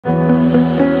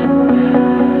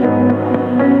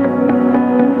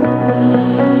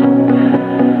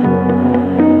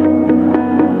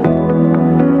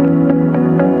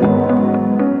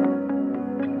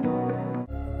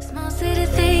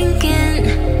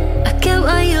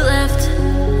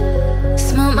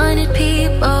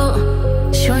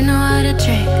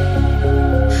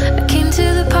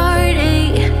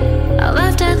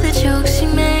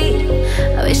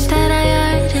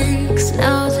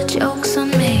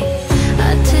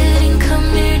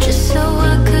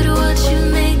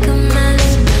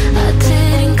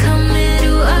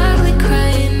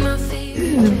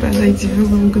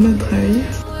I'm gonna try it.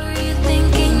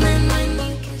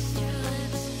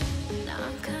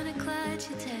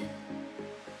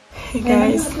 Hey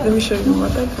guys, let me show you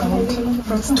what I found.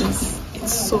 First is,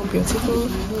 it's so beautiful.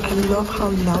 I love how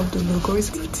loud the logo is.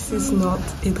 If this is not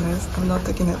a dress, I'm not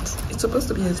taking it. It's supposed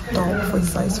to be a top for a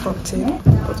size 14,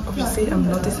 but obviously I'm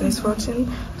not a size 14,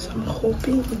 so I'm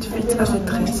hoping it fits as a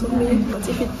dress on me. But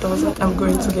if it doesn't, I'm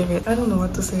going to give it. I don't know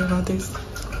what to say about this.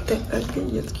 They're ugly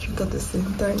yet cute at the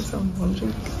same time, so I'm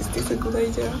wondering, is this a good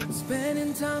idea?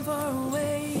 Spending time far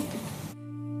away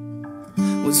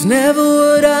was never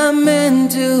what I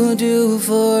meant to do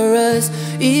for us.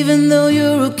 Even though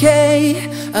you're okay,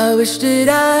 I wish that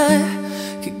I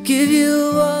could give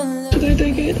you all. Should I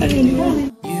take it? I don't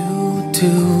know. You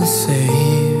to say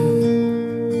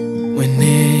when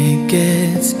it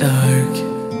gets dark,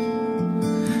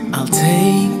 I'll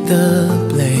take the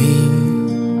blame.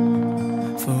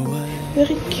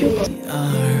 Very cute.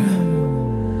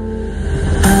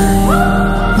 I'm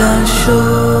not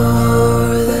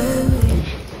sure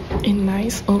that a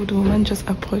nice old woman just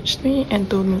approached me and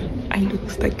told me I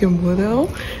looked like a model,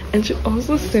 and she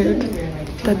also said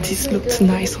that this looked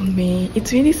nice on me.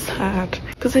 It's really sad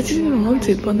because I didn't want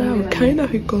it, but now I'm kind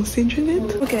of reconsidering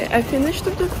it. Okay, I finished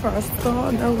with the first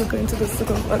store. Now we're going to the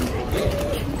second one.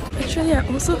 Actually, I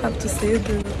also have to say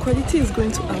the quality is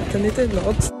going to alternate a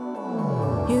lot.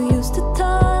 You used to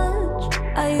touch,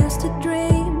 I used to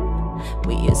dream.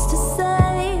 We used to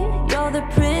say you're the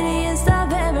prettiest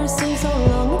I've ever seen. So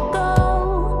long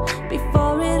ago,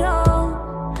 before it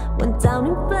all went down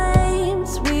in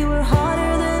flames, we were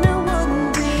harder than it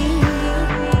would be.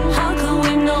 How could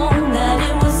we know that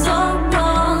it was all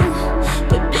wrong?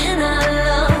 We've been out of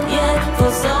love, yeah,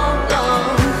 for so long.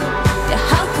 Yeah,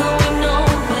 how could we know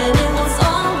when it was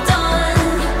all done?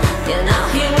 Yeah, now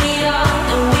here we are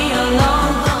and we are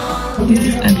long. This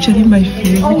is actually my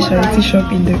favorite charity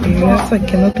shop in the area, so I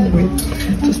cannot wait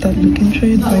to start looking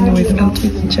through it. So anyways,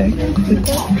 outfit check.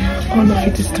 All of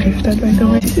it is thrifted, by the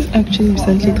way. This is actually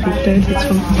recently thrifted. It's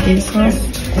from ASOS.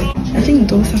 I think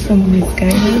those are from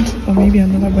Misguided, or maybe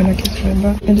another brand I can't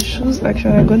remember. And the shoes,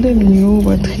 actually, I got them new,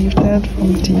 but thrifted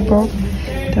from Depop.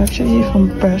 They're actually from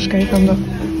Bershka, if I'm not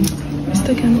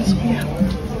mistaken. So yeah.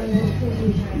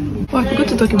 Oh, I forgot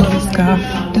to talk about the scarf.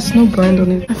 There's no brand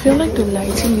on it. I feel like the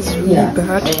lighting is really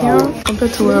bad here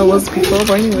compared to where I was before.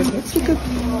 But anyways, let's look at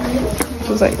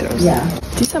those items.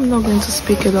 This I'm not going to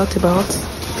speak a lot about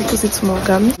because it's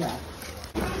Morgan.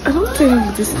 I don't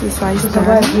think this is a size 10.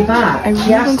 I really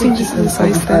don't think this is a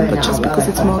size 10, but just because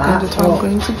it's Morgan, that's why I'm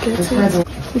going to get it.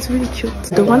 It's really cute.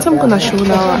 The ones I'm gonna show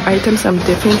now are items I'm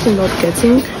definitely not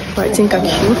getting, but I think are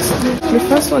cute. The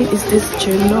first one is this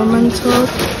Jane Norman top.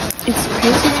 It's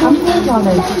beautiful,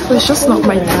 but it's just not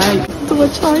my type. Too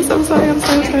much choice. I'm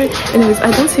sorry. Anyways,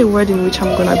 I don't see a word in which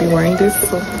I'm gonna be wearing this,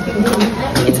 so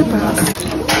it's a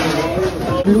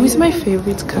pass. Blue is my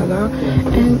favorite color,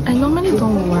 and I normally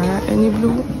don't wear any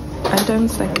blue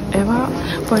items like ever,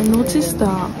 but I noticed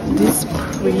that this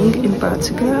spring in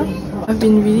particular, I've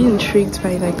been really intrigued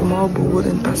by like more bold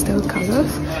and pastel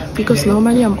colors, because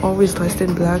normally I'm always dressed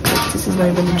in black. Like, this is not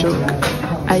even a joke.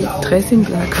 I dress in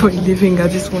black for a living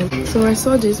at this point. So I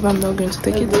saw this, but I'm not going to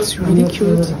take it. It's really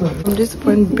cute. From this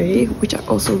brand Bay, which I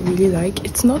also really like.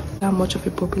 It's not that much of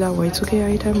a popular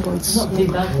Y2K item, but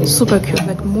it's super cute.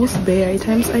 Like most Bay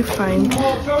items I find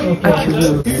are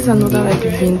cute. This is another like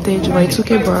vintage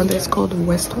Y2K brand that's called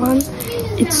West One.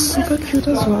 It's super cute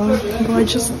as well, but I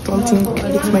just don't think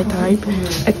it's my type.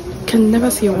 I can never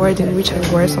see a word in which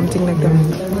I wear something like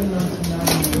that.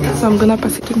 So I'm gonna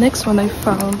pass it. The next one I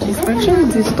found is actually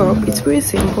this top. It's very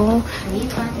simple.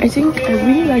 I think I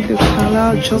really like the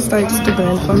color, just like it's too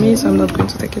brand for me, so I'm not going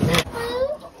to take it.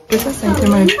 The first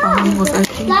item I found was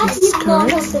actually this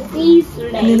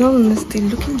skirt. And in all honesty,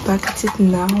 looking back at it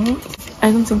now,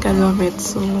 I don't think I love it.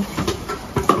 So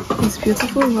it's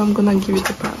beautiful, but I'm gonna give it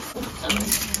a pass.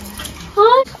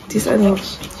 This I love.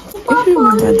 If you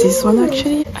remember this one,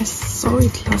 actually I saw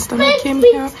it last time I came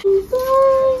here.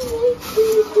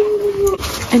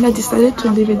 and I decided to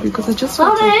leave it because I just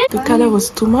felt like the color was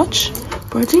too much.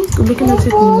 But I think looking at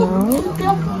it now,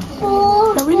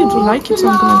 I really do like it, so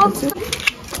I'm gonna get it.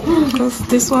 Because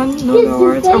this one, no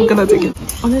words, I'm gonna take it.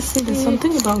 Honestly, there's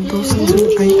something about those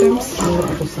two items.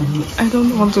 I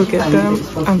don't want to get them.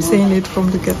 I'm saying it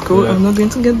from the get-go. I'm not going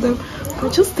to get them. I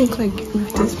just think like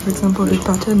with this, for example, the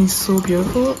pattern is so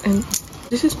beautiful, and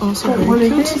this is also very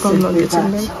cute, but I'm not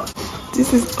getting them.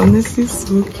 This is honestly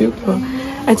so cute, but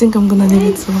I think I'm gonna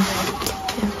leave it so. Yeah.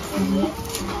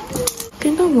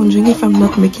 Kind of wondering if I'm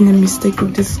not making a mistake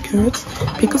with this skirt,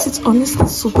 because it's honestly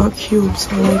super cute.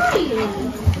 So like,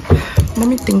 let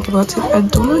me think about it. I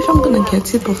don't know if I'm gonna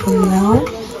get it, but for now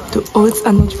the odds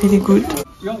are not really good.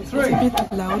 It's a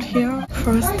bit loud here.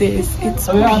 First this, it's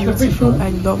beautiful, I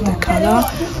love the color,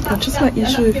 but just my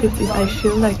issue with it is I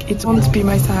feel like it won't be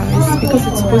my size because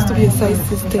it's supposed to be a size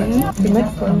 16. The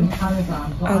next one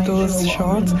are those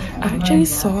shorts. I actually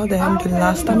saw them the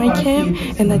last time I came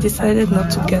and I decided not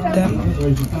to get them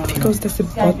because there's a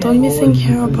button missing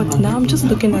here, but now I'm just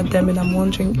looking at them and I'm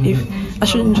wondering if I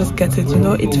shouldn't just get it, you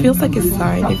know. It feels like a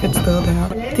sign if it's still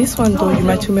there. This one though, you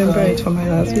might remember it from my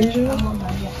last video.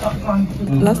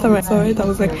 Last time I saw it, I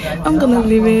was like, I'm gonna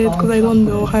leave it because I don't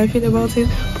know how I feel about it.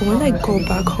 But when I go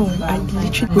back home, I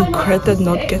literally regretted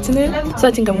not getting it. So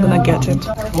I think I'm gonna get it.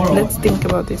 Let's think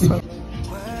about this one.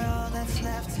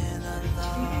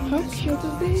 How cute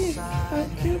is this? How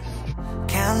cute.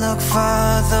 Can't look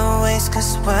further ways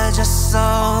cause we're just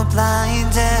so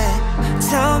blinded.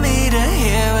 Tell me to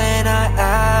hear when I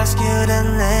ask you to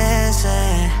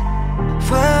listen.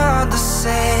 We're on the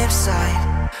safe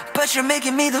side, but you're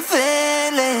making me the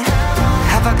villain.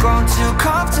 Have I grown too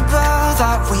comfortable?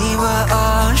 Thought we were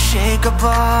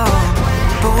unshakable,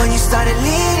 but when you started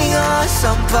leaning on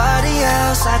somebody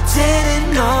else, I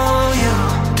didn't know you.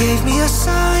 Gave me a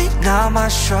sign, now my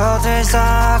shoulders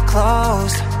are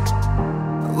closed.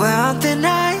 We're on thin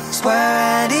ice, we're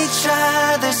at each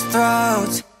other's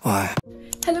throats. What?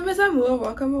 Hello mes amours,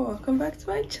 welcome back to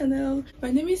my channel. My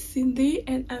name is Cindy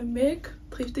and I make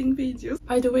thrifting videos.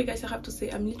 By the way guys, I have to say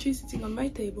I'm literally sitting on my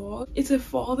table. It's a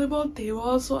foldable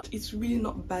table, so it's really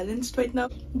not balanced right now,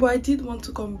 but I did want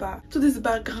to come back to this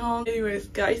background. Anyways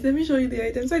guys, let me show you the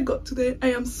items I got today.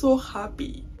 I am so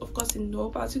happy, of course in no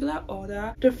particular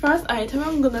order. The first item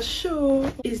I'm gonna show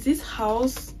is this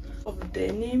house of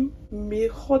denim,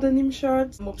 mirror denim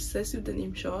shirts. I'm obsessed with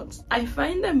denim shorts. I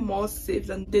find them more safe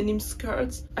than denim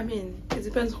skirts. I mean, it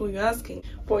depends who you're asking,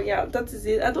 but yeah, that is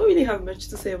it. I don't really have much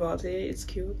to say about it. It's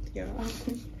cute, yeah.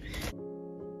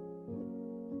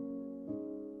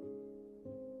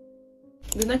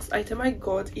 The next item I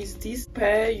got is this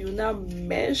pair Una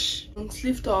mesh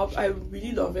sleeve top. I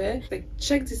really love it. Like,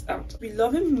 check this out. We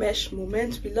love a mesh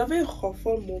moment, we love a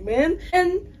ruffle moment,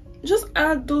 and just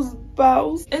add those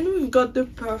bows and we've got the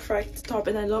perfect top,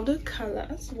 and I love the color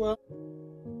as well.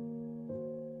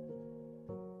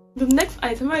 The next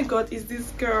item I got is this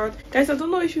skirt. Guys, I don't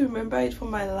know if you remember it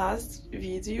from my last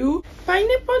video.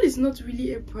 Pineapple is not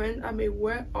really a brand I'm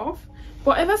aware of,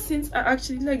 but ever since I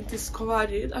actually like discovered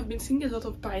it, I've been seeing a lot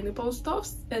of pineapple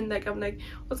stuffs and like I'm like,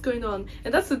 what's going on?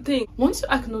 And that's the thing, once you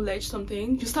acknowledge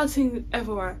something, you start seeing it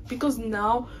everywhere because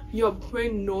now your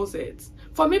brain knows it.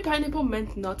 For me, pineapple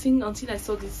meant nothing until I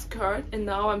saw this skirt, and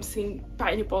now I'm seeing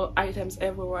pineapple items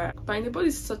everywhere. Pineapple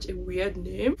is such a weird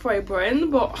name for a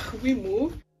brand, but we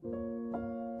move.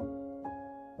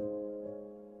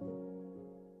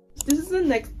 This is the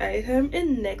next item,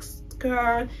 and next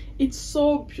skirt. It's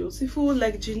so beautiful,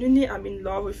 like genuinely I'm in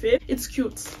love with it. It's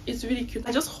cute, it's really cute.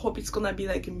 I just hope it's gonna be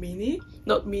like a mini,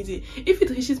 not midi. If it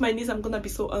reaches my knees, I'm gonna be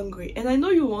so hungry. And I know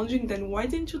you're wondering, then why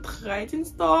didn't you try it in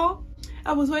store?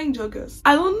 I was wearing joggers.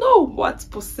 I don't know what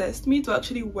possessed me to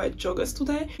actually wear joggers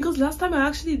today, because last time I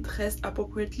actually dressed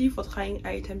appropriately for trying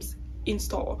items in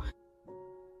store.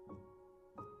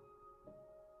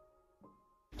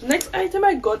 The next item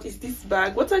I got is this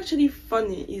bag. What's actually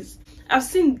funny is I've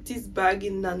seen this bag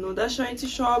in another charity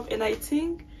shop, and I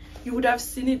think you would have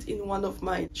seen it in one of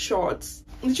my shorts.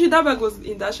 Literally, that bag was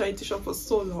in that charity shop for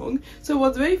so long, so it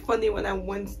was very funny when I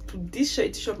went to this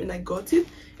charity shop and I got it.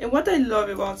 And what I love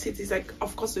about it is, like,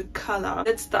 of course the color.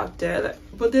 Let's start there.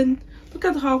 But then look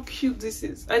at how cute this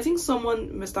is. I think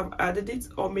someone must have added it,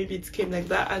 or maybe it came like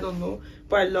that, I don't know,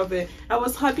 but I love it. I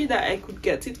was happy that I could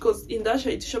get it because in that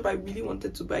charity shop I really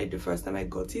wanted to buy it the first time I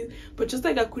got it, but just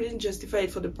like I couldn't justify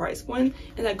it for the price point,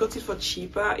 and I got it for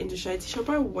cheaper in the charity shop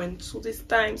I went to this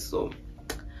time, so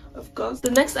of course.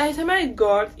 The next item I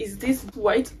got is this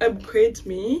white upgrade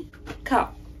me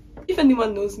cap. If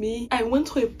anyone knows me, I went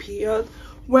through a period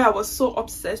where I was so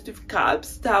obsessed with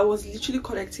caps that I was literally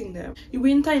collecting them. You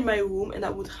would enter in my room and I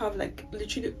would have like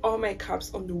literally all my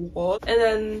caps on the wall, and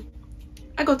then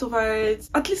I got over it.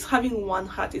 At least having one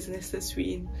hat is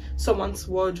necessary in someone's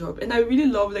wardrobe, and I really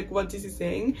love like what this is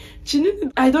saying.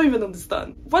 Genuinely, I don't even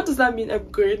understand. What does that mean,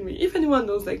 upgrade me? If anyone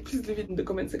knows, like, please leave it in the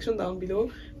comment section down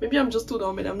below. Maybe I'm just too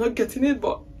dumb and I'm not getting it,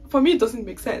 but for me it doesn't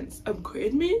make sense.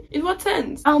 Upgrade me? In what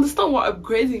sense? I understand what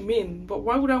upgrading means, but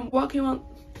why would I walk around?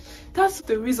 That's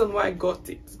the reason why I got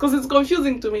it, because it's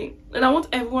confusing to me, and I want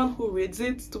everyone who reads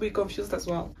it to be confused as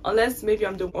well, unless maybe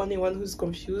I'm the only one who's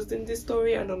confused in this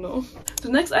story. I don't know. The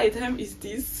next item is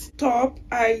this top.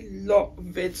 I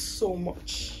love it so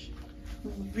much.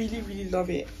 Really love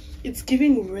it. It's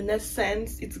giving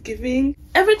renaissance. It's giving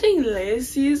everything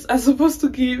laces are supposed to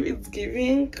give. It's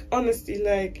giving, honestly,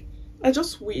 like, I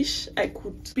just wish I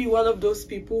could be one of those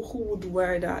people who would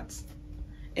wear that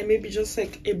and maybe just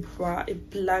like a bra, a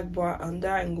black bra under,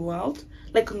 and go out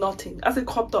like nothing, as a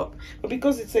crop top. But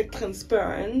because it's like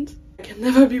transparent, I can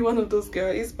never be one of those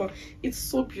girls, but it's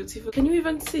so beautiful. Can you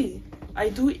even see? I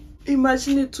do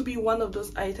imagine it to be one of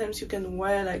those items you can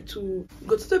wear like to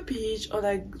go to the beach, or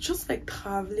like just like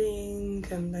traveling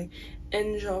and like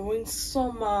enjoying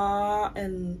summer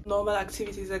and normal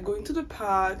activities like going to the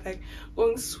park, like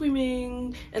going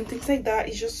swimming and things like that.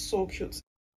 It's just so cute.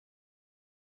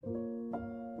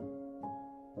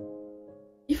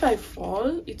 If I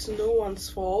fall, it's no one's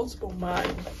fault but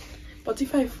mine. But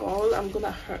if I fall, I'm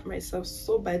gonna hurt myself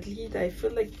so badly that I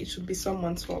feel like it should be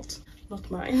someone's fault,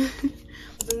 not mine.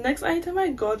 The next item I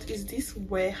got is this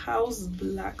warehouse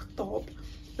black top.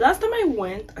 Last time I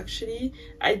went, actually,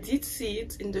 I did see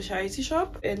it in the charity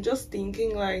shop and just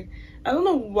thinking like, I don't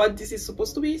know what this is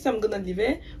supposed to be, so I'm gonna leave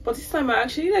it. But this time I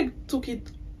actually like took it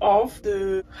off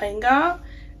the hanger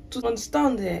to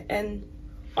understand it, and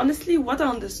honestly, what I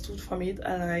understood from it,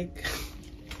 I like.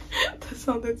 That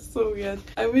sounded so weird.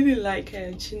 I really like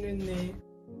it, genuinely.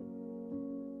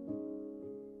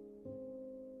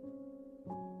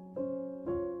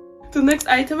 The next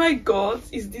item I got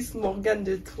is this Morgan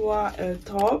de Trois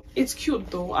top. It's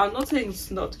cute though. I'm not saying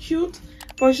it's not cute,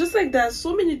 but it's just like there are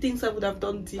so many things I would have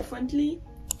done differently.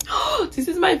 This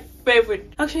is my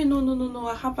favorite. Actually, no,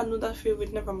 I have another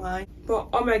favorite, never mind. But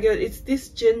oh my god, it's this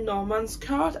Jane Norman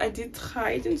skirt. I did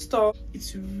try it in store.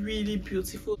 It's really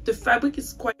beautiful. The fabric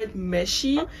is quite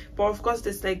meshy, but of course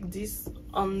there's like this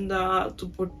under to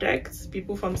protect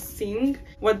people from seeing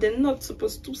what they're not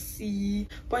supposed to see.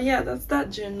 But yeah, that's that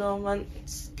Jane Norman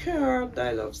skirt that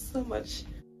I love so much.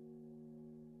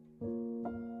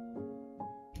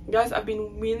 Guys, I've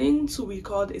been meaning to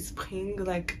record a spring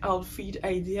like outfit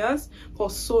ideas for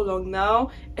so long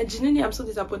now, and genuinely I'm so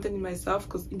disappointed in myself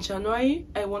because in January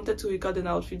I wanted to record an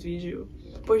outfit video,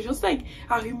 but it's just like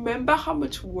I remember how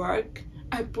much work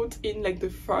I put in like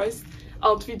the first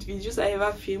outfit videos I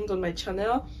ever filmed on my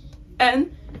channel,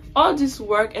 and all this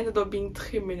work ended up being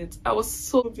 3 minutes. I was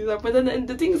so disappointed, and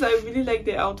the thing is, I really like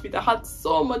the outfit. I had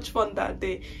so much fun that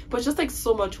day, but just like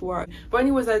so much work. But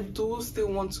anyways, I do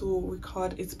still want to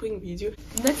record a spring video.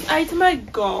 Next item I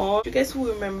got, you guys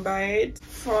will remember it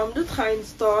from the Thrift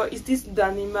store, is this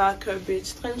Denmark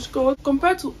beige trench coat.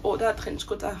 Compared to other trench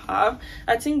coat I have,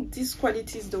 I think this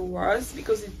quality is the worst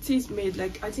because it is made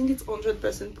like, I think it's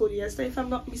 100% polyester if I'm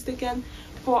not mistaken.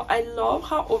 But I love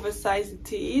how oversized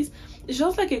it is. It's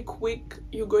just like a quick,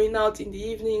 you're going out in the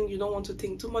evening, you don't want to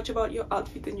think too much about your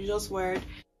outfit and you just wear it.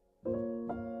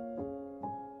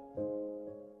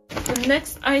 The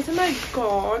next item I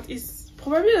got is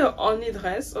probably the only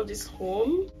dress of this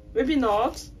haul. Maybe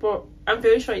not, but I'm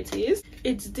very sure it is.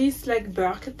 It's this like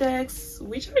Birkentex,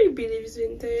 which I believe is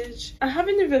vintage. I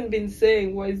haven't even been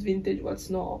saying what is vintage, what's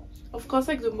not. Of course,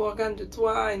 like the Morgan de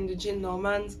Trois and the Jane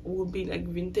Normans will be like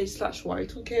vintage /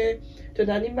 Y2K. The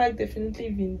Denmark definitely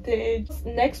vintage.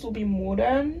 Next will be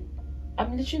modern.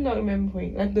 I'm literally not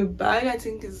remembering. Like the bag I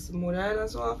think is modern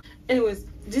as well. Anyways,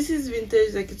 this is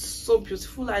vintage. Like it's so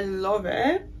beautiful. I love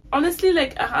it. Honestly,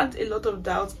 like I had a lot of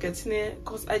doubts getting it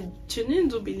because I genuinely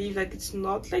do believe like it's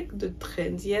not like the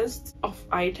trendiest of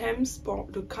items,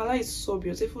 but the color is so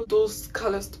beautiful. Those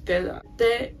colors together,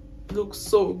 they look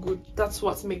so good. That's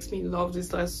what makes me love this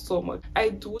dress so much. I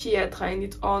do fear trying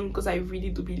it on because I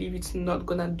really do believe it's not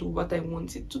gonna do what I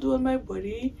want it to do on my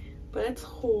body, but let's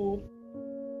hope.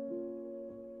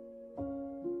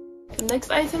 The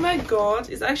next item I got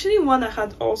is actually one I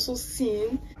had also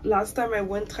seen last time I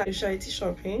went charity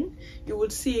shopping. You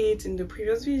would see it in the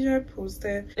previous video I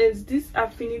posted. It's this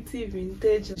Affinity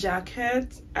vintage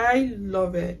jacket. I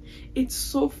love it. It's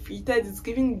so fitted. It's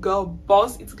giving girl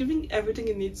boss. It's giving everything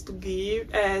it needs to give,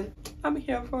 and I'm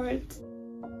here for it.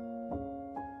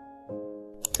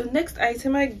 The next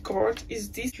item I got is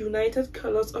this United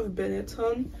Colors of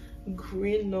Benetton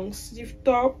green long sleeve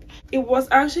top. It was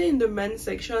actually in the men's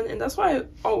section, and that's why I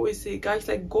always say, guys,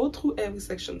 like, go through every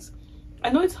sections. I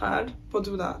know it's hard, but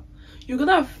do that. You're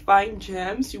gonna find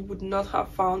gems you would not have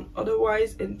found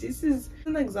otherwise, and this is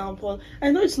an example.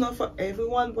 I know it's not for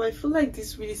everyone, but I feel like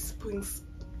this really springs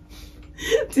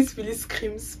this really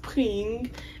screams spring,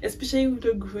 especially with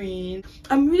the green.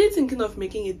 I'm really thinking of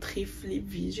making a thrift flip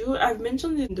video. I've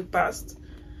mentioned it in the past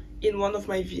in one of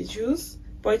my videos,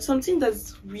 but it's something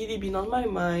that's really been on my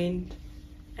mind,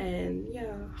 and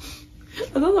yeah,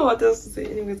 I don't know what else to say.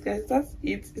 Anyways, guys, that's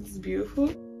it. It's beautiful.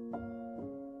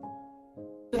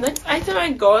 The next item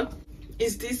I got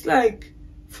is this like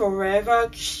forever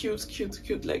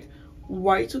cute like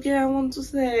Y2K, I want to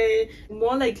say.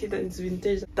 More likely that it's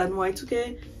vintage than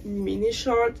Y2K mini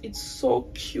short. It's so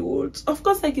cute. Of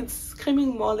course, like, it's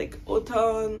screaming more like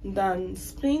autumn than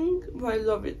spring, but I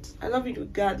love it. I love it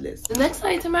regardless. The next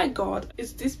item I got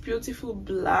is this beautiful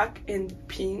black and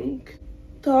pink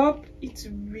top. It's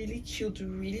really cute,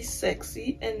 really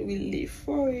sexy, and we live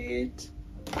for it.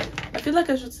 I feel like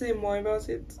I should say more about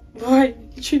it, but I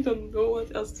actually don't know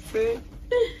what else to say.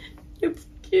 It's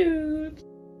cute.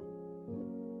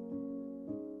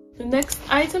 The next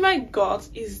item I got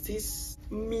is this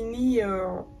mini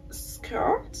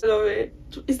skirt. I love it.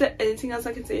 Is there anything else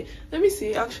I can say? Let me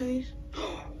see, actually.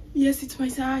 Yes, it's my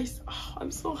size. Oh, I'm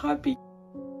so happy.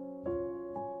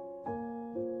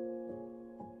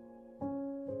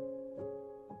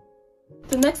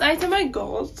 The next item I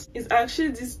got is actually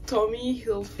this Tommy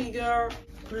Hilfiger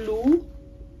blue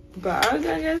bag,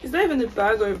 I guess. Is that even a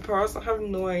bag or a purse? I have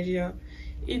no idea.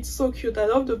 It's so cute. I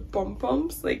love the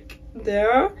pom-poms, like,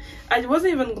 there. I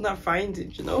wasn't even gonna find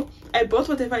it, you know. I bought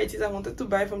whatever it is I wanted to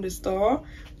buy from the store.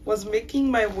 Was making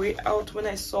my way out when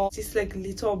I saw this like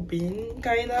little bin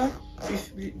kinda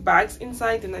with bags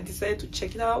inside, and I decided to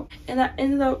check it out, and I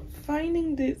ended up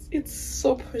finding this. It's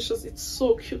so precious. It's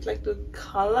so cute. Like, the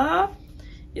color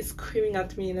is screaming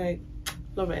at me, like,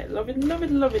 love it, love it, love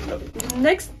it, love it, love it. The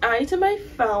next item I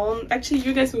found, actually,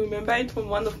 you guys will remember it from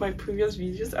one of my previous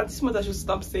videos. At this moment I should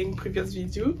stop saying previous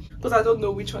video because I don't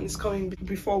know which one is coming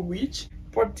before which.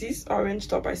 But this orange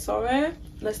top, I saw it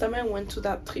last time I went to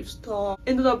that thrift store.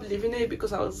 Ended up leaving it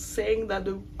because I was saying that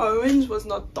the orange was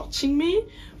not touching me,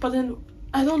 but then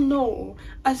I don't know,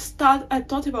 I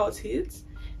thought about it,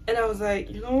 and I was like,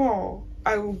 you know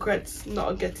what, I regret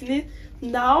not getting it.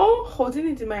 Now, holding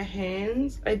it in my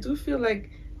hands, I do feel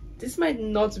like this might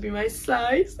not be my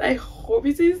size. I hope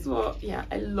it is, but yeah,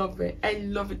 I love it. I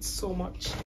love it so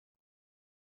much.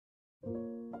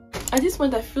 At this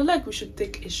point, I feel like we should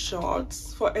take a shot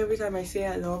for every time I say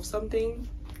I love something,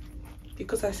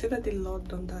 because I say that a lot,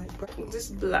 don't I? But this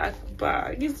black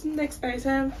bag is the next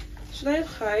item. Should I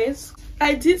try it?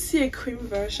 I did see a cream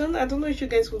version. I don't know if you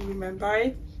guys will remember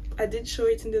it. I did show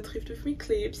it in the Thrift with me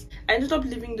clips. I ended up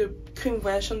leaving the cream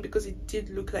version because it did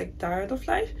look like Tired of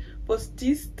Life, but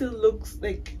this still looks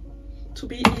like to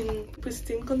be in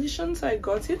pristine condition, so I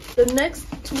got it. The next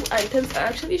two items are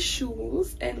actually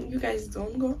shoes, and you guys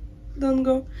don't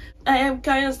go. I am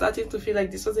kind of starting to feel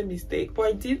like this was a mistake, but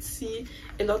I did see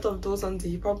a lot of those on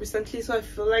Depop recently, so I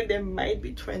feel like they might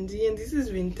be trendy, and this is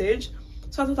vintage,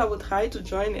 so I thought I would try to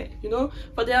join it, you know.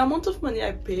 For the amount of money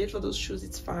I paid for those shoes,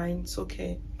 it's fine, it's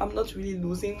okay. I'm not really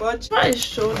losing much. Before I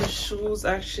show the shoes,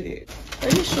 actually,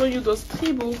 let me show you those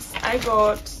 3 books I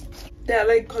got. They're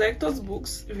like collector's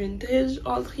books, vintage,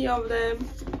 all 3 of them,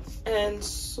 and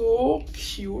so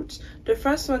cute. The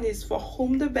first one is For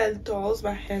Whom the Bell Tolls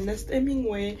by Ernest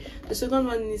Hemingway. The second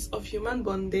one is Of Human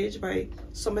Bondage by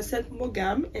Somerset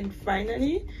Maugham, and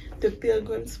finally The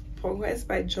Pilgrim's Progress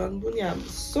by John Bunyan.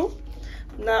 So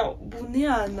now,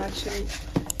 Bunyan, actually,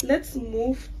 let's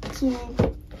move to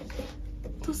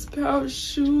this pair of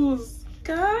shoes.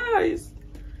 Guys,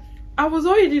 I was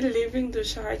already leaving the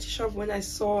charity shop when I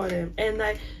saw them, and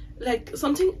I like,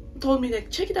 something told me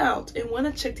like, check it out, and when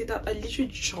I checked it out, I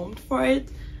literally jumped for it.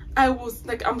 I was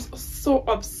like, I'm so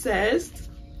obsessed.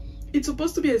 It's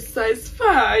supposed to be a size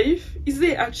 5. Is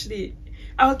it actually?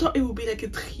 I thought it would be like a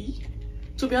 3,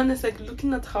 to be honest, like,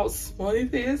 looking at how small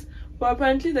it is. But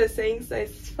apparently they're saying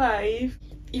size 5.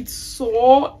 It's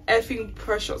so effing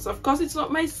precious. Of course, it's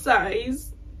not my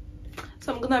size,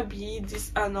 so I'm gonna be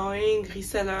this annoying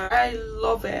reseller. I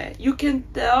love it. You can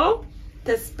tell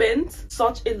they spent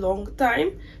such a long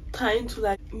time trying to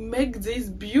like make this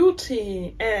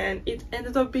beauty, and it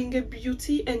ended up being a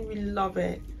beauty, and we love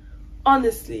it.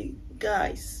 Honestly,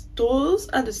 guys, those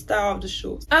are the star of the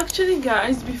show. Actually,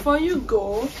 guys, before you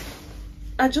go,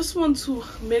 I just want to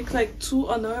make like 2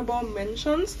 honorable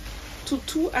mentions to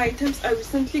 2 items I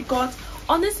recently got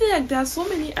honestly, like there are so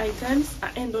many items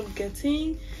I end up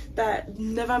getting that I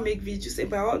never make videos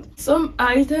about. Some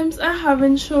items I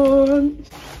haven't shown.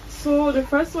 So the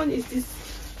first one is this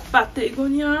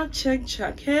Patagonia check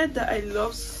jacket that I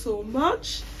love so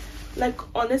much. Like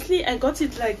honestly, I got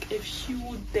it like a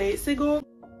few days ago.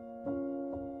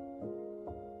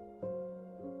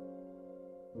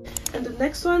 And the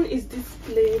next one is this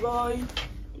Playboy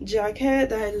jacket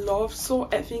that I love so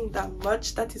effing that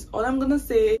much. That is all I'm gonna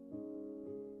say.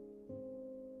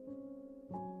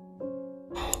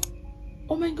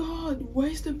 Oh my god,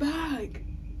 where's the bag?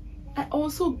 I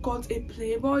also got a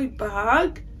Playboy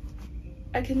bag.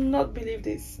 I cannot believe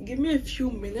this. Give me a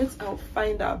few minutes, I'll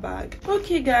find that bag.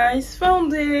 Okay guys,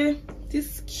 found it.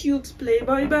 This cute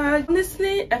Playboy bag.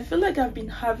 Honestly, I feel like I've been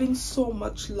having so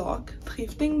much luck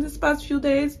thrifting this past few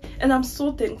days, and I'm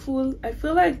so thankful. I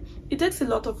feel like it takes a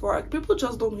lot of work. People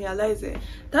just don't realize it.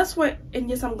 That's why, and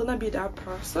yes, I'm gonna be that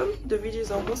person. The video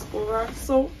is almost over,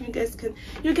 so you guys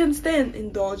can stay and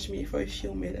indulge me for a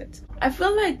few minutes. I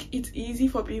feel like it's easy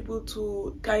for people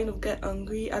to kind of get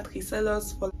angry at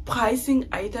resellers for pricing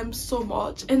items so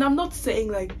much, and I'm not saying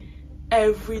like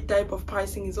every type of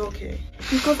pricing is okay,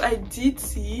 because I did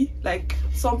see like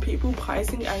some people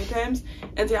pricing items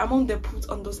and the amount they put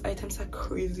on those items are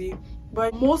crazy.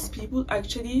 But most people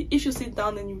actually, if you sit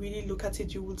down and you really look at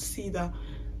it, you would see that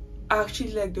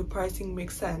actually like the pricing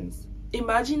makes sense.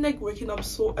 Imagine like waking up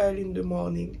so early in the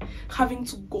morning, having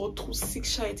to go through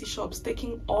 6 charity shops,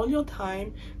 taking all your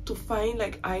time to find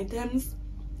like items,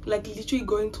 like literally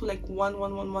going through like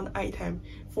one item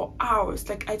for hours.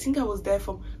 Like I think I was there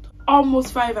for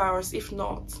almost 5 hours, if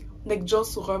not, like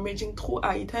just rummaging through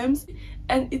items,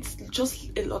 and it's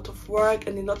just a lot of work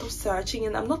and a lot of searching.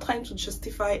 And I'm not trying to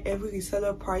justify every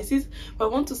reseller prices, but I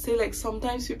want to say like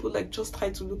sometimes people like just try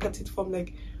to look at it from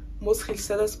like most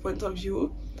resellers' point of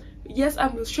view. Yes,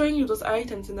 I'm showing you those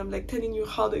items and I'm like telling you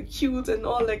how they're cute and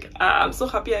all, like I'm so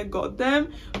happy I got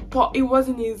them, but it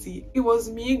wasn't easy. It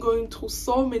was me going through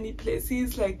so many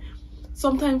places, like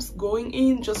sometimes going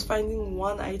in just finding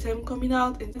one item coming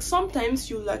out, and sometimes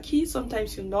you're lucky,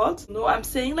 sometimes you're not. No, I'm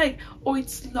saying like, oh,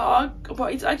 it's luck,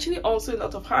 but it's actually also a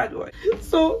lot of hard work.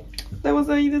 So that was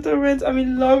a little rant. I'm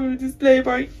in love with this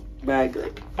Playboy bag,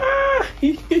 like ah.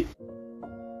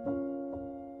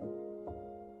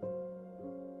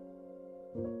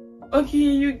 Okay,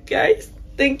 you guys,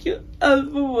 thank you all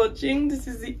for watching. This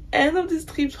is the end of this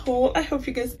thrift haul. I hope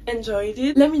you guys enjoyed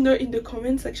it. Let me know in the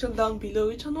comment section down below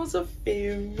which one was your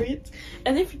favorite,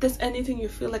 and if there's anything you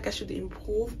feel like I should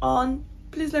improve on,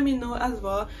 please let me know as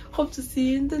well. Hope to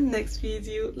see you in the next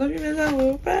video. Love you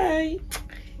guys. Bye.